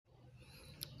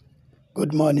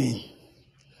Good morning.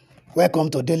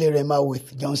 Welcome to Daily Rhema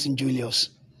with Johnson Julius.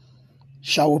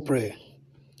 Shall we pray?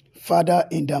 Father,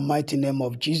 in the mighty name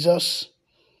of Jesus,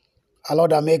 our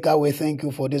Lord and Maker, we thank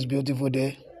you for this beautiful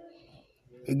day.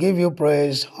 We give you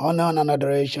praise, honor, and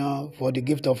adoration for the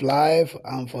gift of life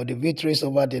and for the victories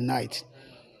over the night.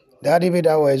 Daddy, be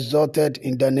thou exalted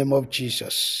in the name of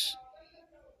Jesus.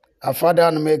 Our Father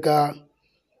and Maker,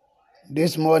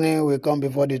 this morning we come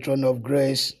before the throne of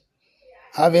grace,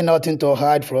 having nothing to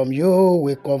hide from you.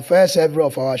 We confess every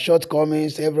of our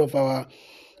shortcomings, every of our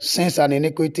sins and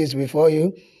iniquities before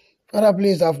you. Father,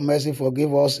 please have mercy,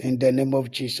 forgive us in the name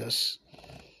of Jesus.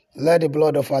 Let the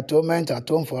blood of atonement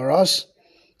atone for us.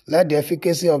 Let the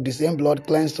efficacy of the same blood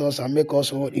cleanse us and make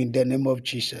us whole in the name of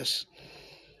Jesus.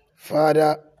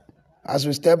 Father, as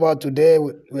we step out today,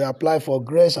 we apply for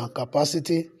grace and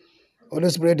capacity. Holy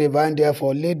Spirit divine,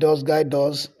 therefore, lead us, guide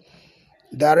us,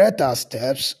 direct our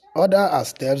steps, order our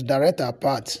steps, direct our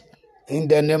path in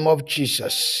the name of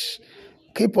Jesus.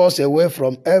 Keep us away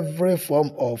from every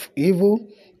form of evil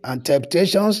and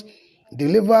temptations.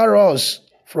 Deliver us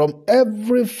from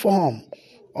every form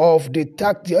of the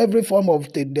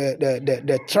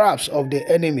traps of the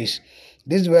enemies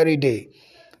this very day,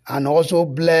 and also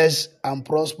bless and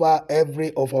prosper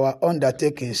every of our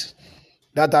undertakings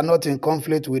that are not in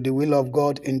conflict with the will of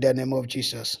God in the name of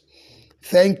Jesus.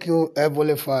 Thank you,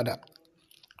 Heavenly Father,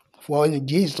 for in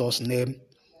Jesus' name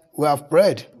we have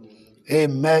prayed.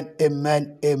 Amen,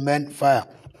 amen, amen, fire.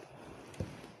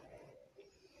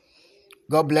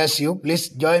 God bless you. Please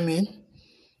join me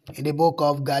in the book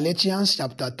of Galatians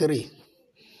chapter 3.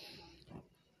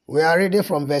 We are reading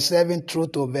from verse 7 through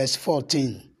to verse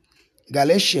 14.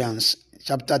 Galatians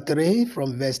chapter 3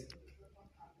 from verse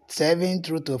 7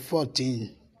 through to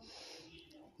 14.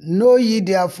 Know ye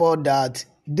therefore that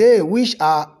they which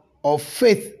are of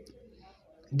faith,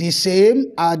 the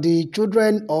same are the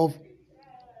children of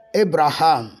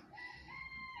Abraham.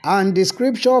 And the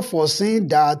scripture foreseeing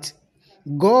that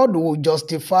God will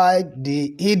justify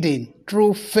the heathen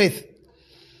through faith,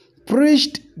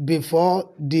 preached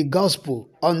before the gospel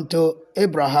unto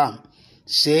Abraham,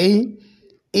 saying,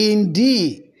 in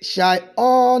thee shall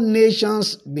all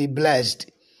nations be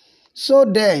blessed. So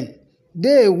then,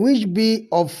 they which be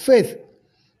of faith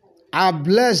are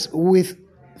blessed with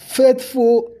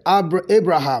faithful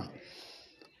Abraham.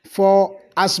 For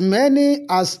as many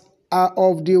as are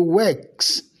of the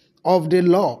works of the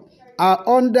law are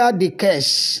under the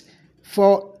curse.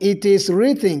 For it is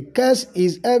written, cursed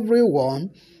is every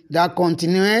one that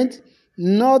continueth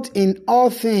not in all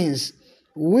things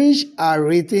which are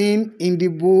written in the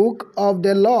book of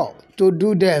the law to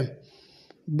do them.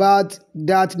 But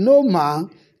that no man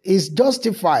is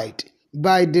justified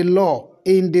by the law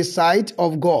in the sight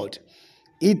of God.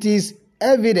 It is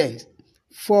evident,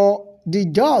 for the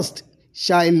just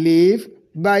shall live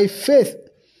by faith,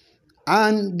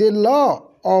 and the law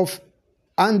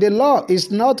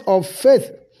is not of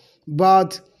faith,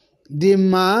 but the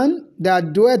man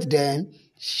that doeth them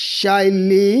shall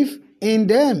live in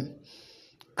them.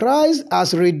 Christ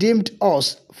has redeemed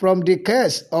us from the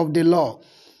curse of the law,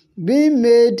 being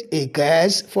made a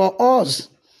curse for us.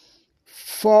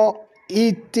 For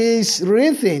it is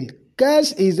written,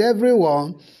 cursed is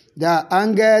everyone that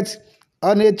hangeth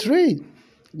on a tree,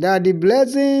 that the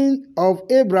blessing of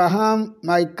Abraham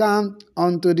might come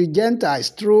unto the Gentiles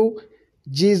through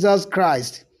Jesus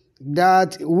Christ,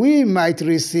 that we might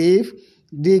receive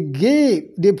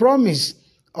the promise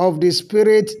of the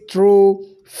Spirit through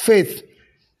faith.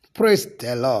 Praise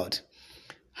the Lord.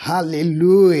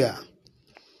 Hallelujah.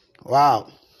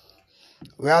 Wow.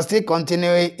 We are still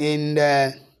continuing in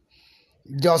the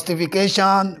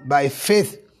justification by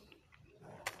faith.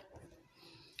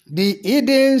 The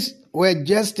heathens were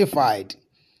justified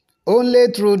only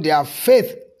through their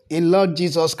faith in Lord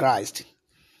Jesus Christ,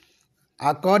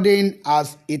 according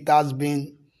as it has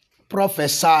been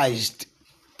prophesied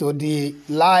to the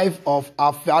life of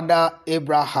our father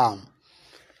Abraham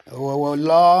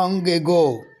long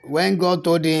ago, when God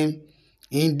told him,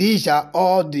 in thee shall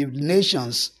all the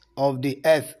nations of the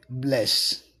earth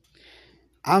bless.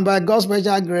 And by God's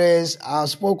special grace, I have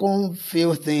spoken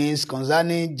few things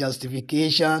concerning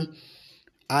justification.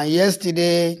 And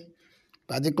yesterday,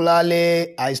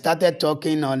 particularly, I started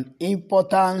talking on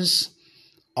importance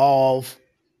of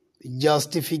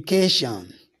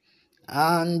justification.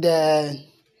 And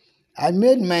I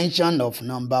made mention of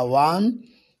number one,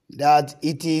 that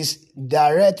it is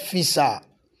direct visa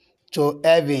to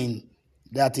heaven.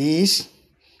 That is,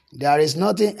 there is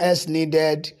nothing else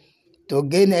needed to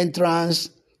gain entrance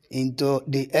into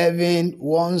the heaven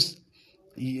once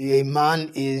a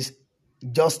man is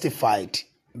justified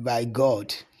by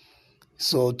God.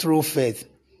 So through faith.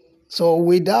 So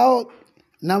without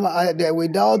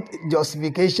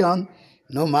justification,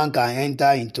 no man can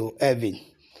enter into heaven.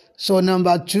 So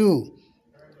number 2,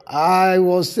 I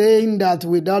was saying that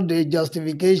without the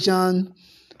justification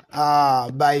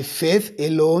by faith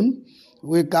alone,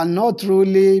 we cannot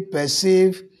truly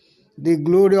perceive the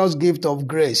glorious gift of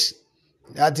grace.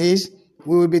 That is,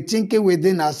 we will be thinking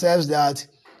within ourselves that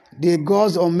the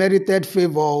God's unmerited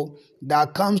favor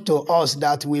that comes to us,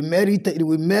 that we merited it.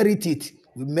 We merited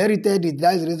it.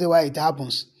 That's the reason why it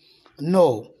happens.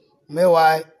 No,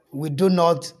 meanwhile, we do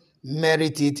not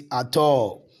merit it at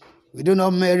all. We do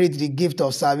not merit the gift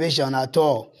of salvation at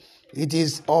all. It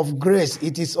is of grace.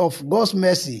 It is of God's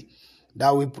mercy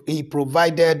that He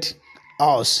provided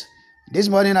us. This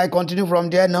morning I continue from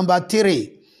there. Number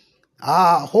 3,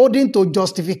 holding to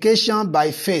justification by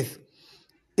faith.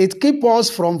 It keeps us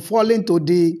from falling to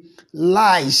the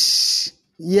lies.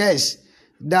 Yes,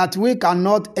 that we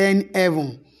cannot earn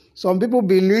heaven. Some people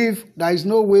believe there is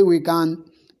no way we can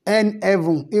earn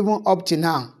heaven, even up to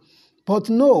now. But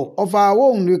no, of our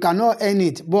own, we cannot earn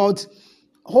it. But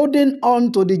holding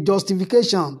on to the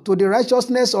justification, to the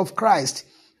righteousness of Christ,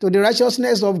 to the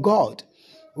righteousness of God,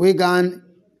 we can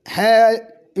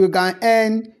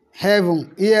earn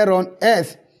heaven here on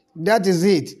earth. That is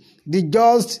it. The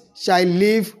just shall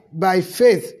live by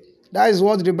faith. That is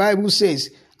what the Bible says.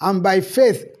 And by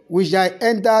faith we shall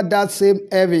enter that same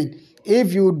heaven.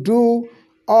 If you do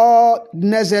all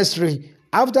necessary,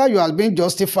 after you have been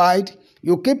justified,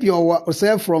 you keep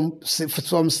yourself from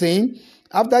sin.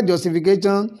 After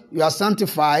justification, you are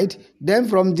sanctified. Then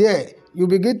from there, you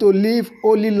begin to live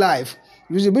holy life.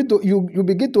 You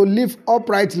begin to live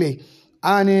uprightly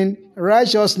and in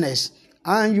righteousness.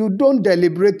 And you don't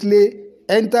deliberately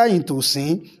enter into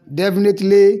sin.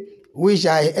 Definitely, we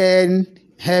shall earn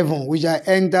heaven. We shall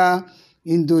enter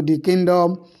into the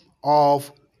kingdom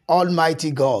of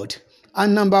Almighty God.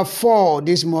 And number 4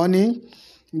 this morning,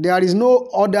 there is no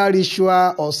other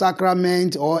ritual or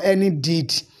sacrament or any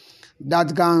deed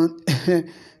that can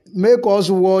make us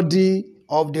worthy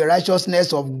of the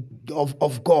righteousness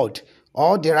of God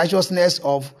or the righteousness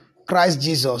of Christ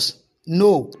Jesus.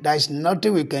 No, there is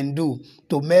nothing we can do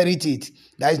to merit it.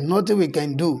 There is nothing we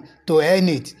can do to earn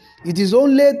it. It is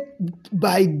only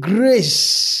by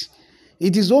grace.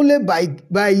 It is only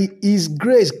by His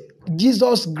grace,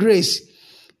 Jesus' grace,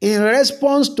 in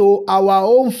response to our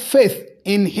own faith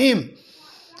in Him.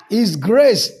 His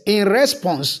grace in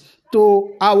response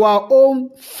to our own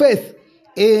faith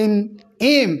in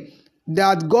Him,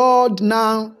 that God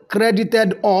now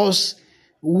credited us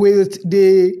with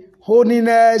the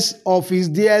holiness of His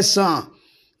dear Son.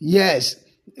 Yes,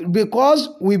 because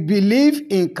we believe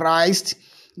in Christ,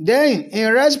 then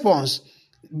in response,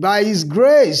 by His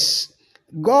grace,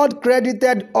 God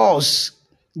credited us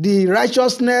the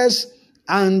righteousness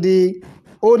and the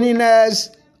holiness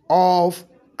of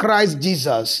Christ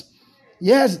Jesus.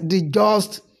 Yes, the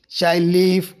just shall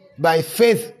live by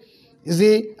faith. You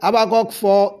see, Habakkuk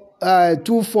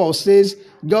 2:4 says,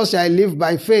 just shall live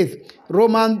by faith.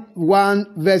 Romans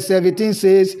 1 verse 17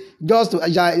 says,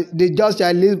 the just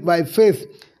shall live by faith.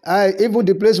 Even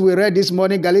the place we read this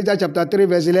morning, Galatians chapter 3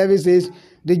 verse 11 says,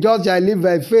 the just shall live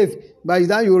by faith. By the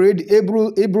time you read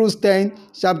Hebrews 10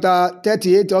 chapter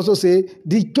 38 also say,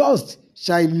 the just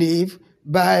shall live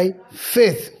by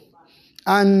faith.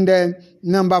 And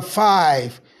number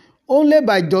 5, only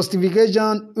by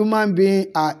justification human beings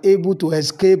are able to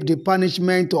escape the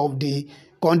punishment of the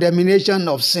condemnation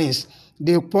of sins,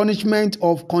 the punishment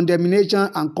of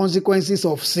condemnation and consequences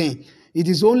of sin. It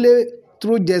is only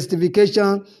through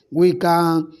justification we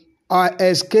can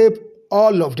escape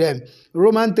all of them.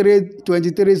 Romans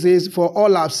 3:23 says, for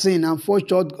all have sinned and fall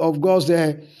short of God's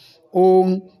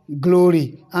own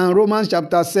glory. And Romans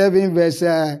chapter 7 verse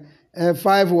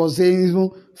 5 was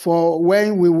saying, for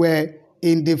when we were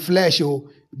in the flesh,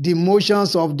 the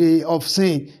motions of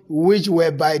sin, which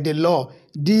were by the law,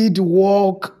 did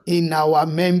work in our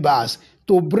members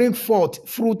to bring forth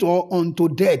fruit unto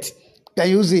death. Can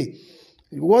you see?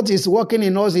 What is working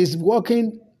in us is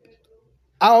working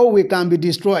how we can be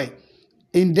destroyed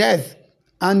in death.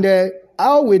 And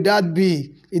how will that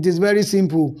be? It is very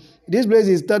simple. This place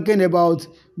is talking about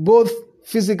both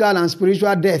physical and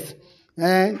spiritual death.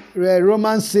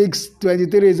 Romans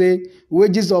 6:23 says,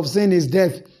 wages of sin is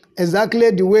death.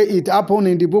 Exactly the way it happened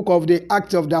in the book of the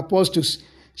Acts of the Apostles,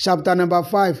 chapter number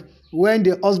 5, when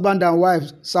the husband and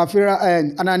wife,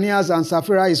 Ananias and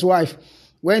Sapphira, his wife,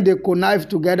 when they connived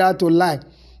together to lie.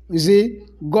 You see,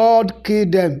 God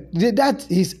killed them. That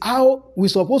is how we're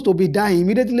supposed to be dying.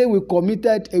 Immediately we commit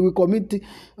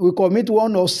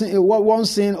one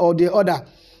sin or the other.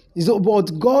 So,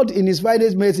 but God in his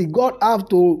infinite mercy, God have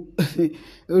to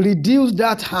reduce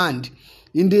that hand.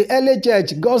 In the early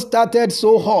church, God started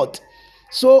so hot.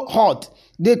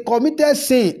 They committed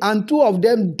sin and two of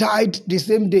them died the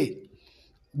same day.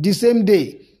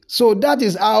 So that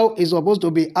is how it's supposed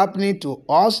to be happening to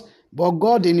us. But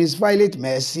God in his infinite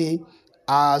mercy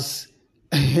has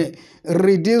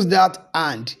reduced that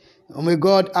hand. May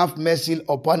God have mercy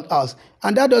upon us.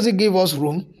 And that doesn't give us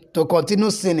room to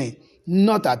continue sinning.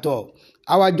 Not at all.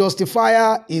 Our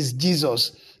justifier is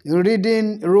Jesus.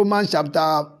 Reading Romans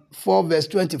chapter 4 verse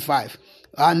 25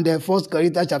 and 1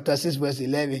 Corinthians chapter 6 verse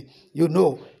 11. You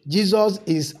know, Jesus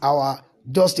is our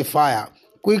justifier.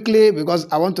 Quickly, because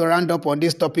I want to round up on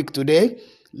this topic today,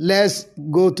 let's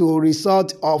go to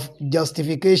result of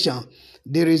justification.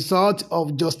 The result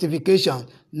of justification.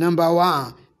 Number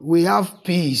 1, we have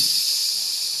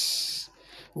peace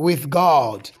with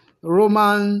God.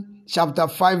 Romans chapter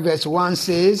 5 verse 1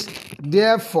 says,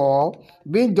 therefore,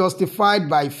 being justified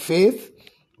by faith,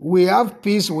 we have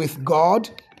peace with God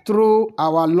through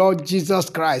our Lord Jesus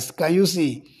Christ. Can you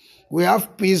see? We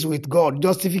have peace with God.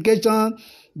 Justification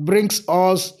brings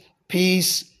us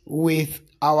peace with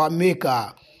our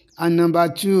Maker. And number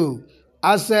 2,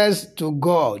 access to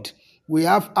God. We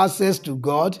have access to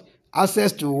God,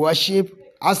 access to worship,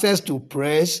 access to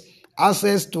praise,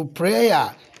 access to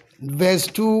prayer. Verse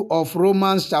 2 of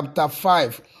Romans chapter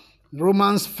 5.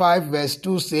 Romans 5 verse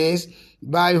 2 says,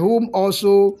 by whom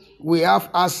also we have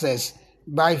access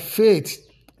by faith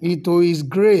into his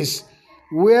grace,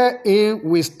 wherein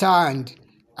we stand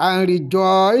and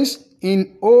rejoice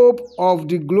in hope of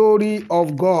the glory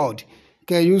of God.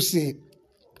 Can you see?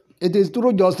 It is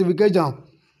through justification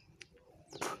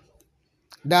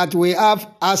that we have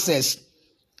access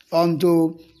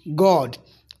unto God,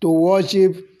 to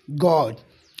worship God.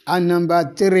 And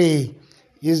number 3,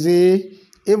 you see,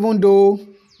 even though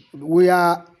we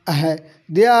are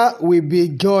there will be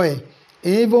joy,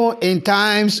 even in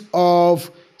times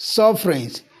of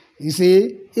suffering. You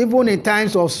see, even in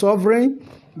times of suffering,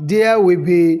 there will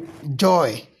be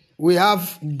joy. We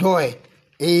have joy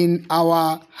in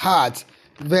our heart.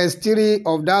 Verse 3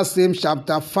 of that same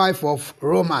chapter 5 of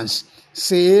Romans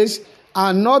says,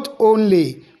 and not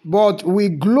only, but we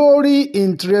glory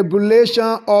in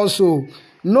tribulation also,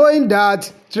 knowing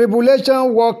that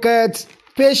tribulation worketh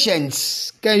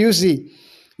patience. Can you see?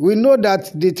 We know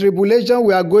that the tribulation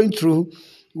we are going through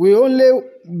will only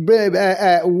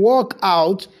work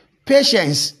out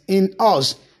patience in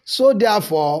us. So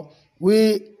therefore,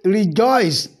 we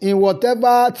rejoice in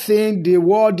whatever thing the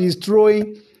world is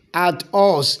throwing at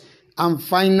us. And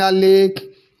finally,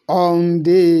 on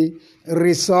the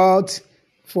result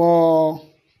for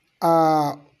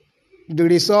the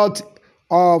result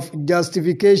of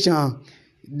justification.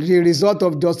 The result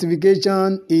of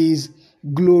justification is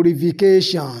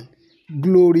glorification.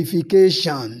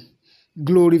 Glorification.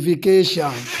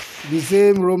 The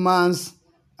same Romans,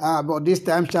 but this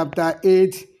time chapter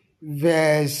 8,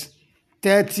 verse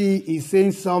 30 is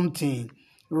saying something.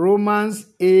 Romans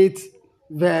 8,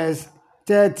 verse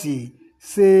 30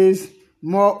 says,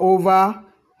 moreover,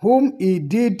 whom he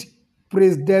did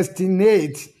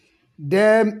predestinate,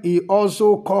 them he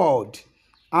also called,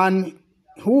 and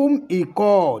whom he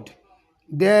called,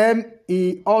 them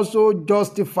he also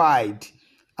justified,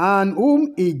 and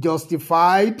whom he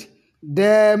justified,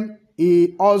 them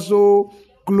he also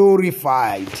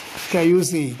glorified. Can you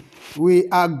see? We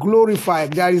are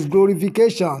glorified. There is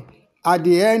glorification at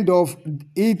the end of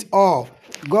it all.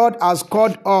 God has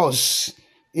called us.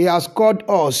 He has called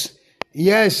us.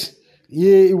 Yes,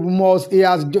 because he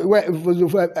has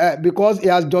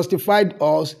justified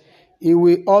us, he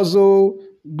will also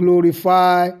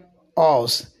glorify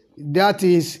us. That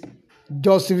is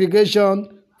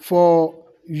justification for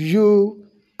you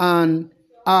and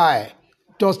I.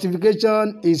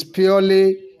 Justification is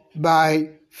purely by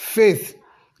faith.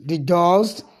 The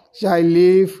just shall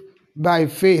live by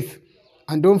faith.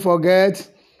 And don't forget,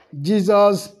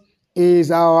 Jesus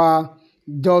is our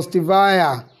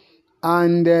justifier,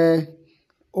 and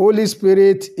Holy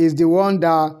Spirit is the one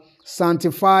that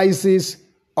sanctifies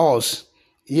us.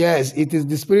 Yes, it is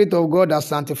the Spirit of God that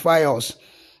sanctifies us.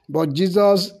 But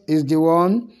Jesus is the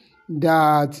one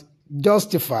that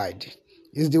justified.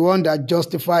 Is the one that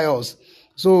justifies us.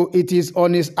 So it is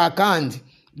on his account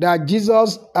that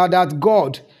that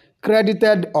God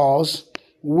credited us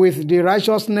with the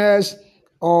righteousness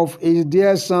of his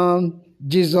dear Son,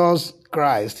 Jesus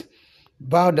Christ.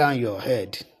 Bow down your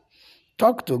head.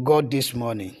 Talk to God this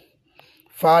morning.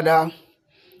 Father,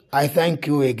 I thank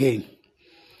you again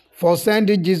for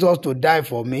sending Jesus to die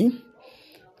for me.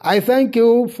 I thank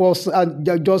you for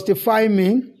justifying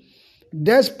me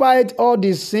Despite all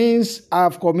the sins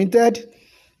I've committed,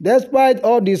 despite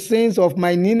all the sins of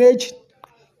my lineage,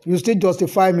 you still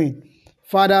justify me.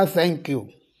 Father, thank you.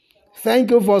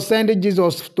 Thank you for sending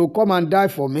Jesus to come and die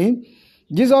for me.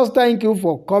 Jesus, thank you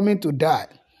for coming to die.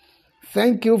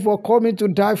 Thank you for coming to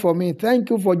die for me. Thank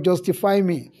you for justifying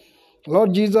me.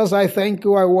 Lord Jesus, I thank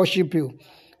you. I worship you.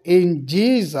 In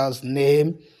Jesus'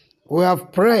 name, we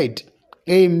have prayed.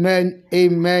 Amen,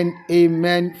 amen,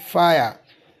 amen. Fire.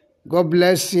 God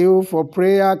bless you. For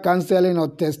prayer, counseling, or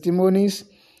testimonies,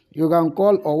 you can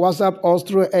call or WhatsApp us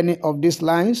through any of these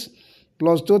lines.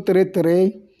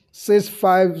 +233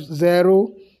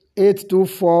 650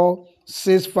 824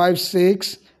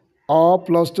 656 or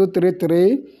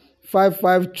 +233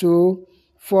 552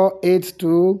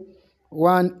 482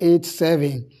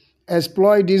 187.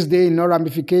 Exploit this day in all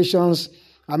ramifications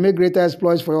and make greater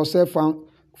exploits for yourself and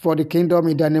for the kingdom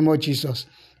in the name of Jesus.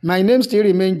 My name still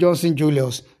remains Johnson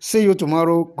Julius. See you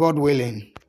tomorrow, God willing.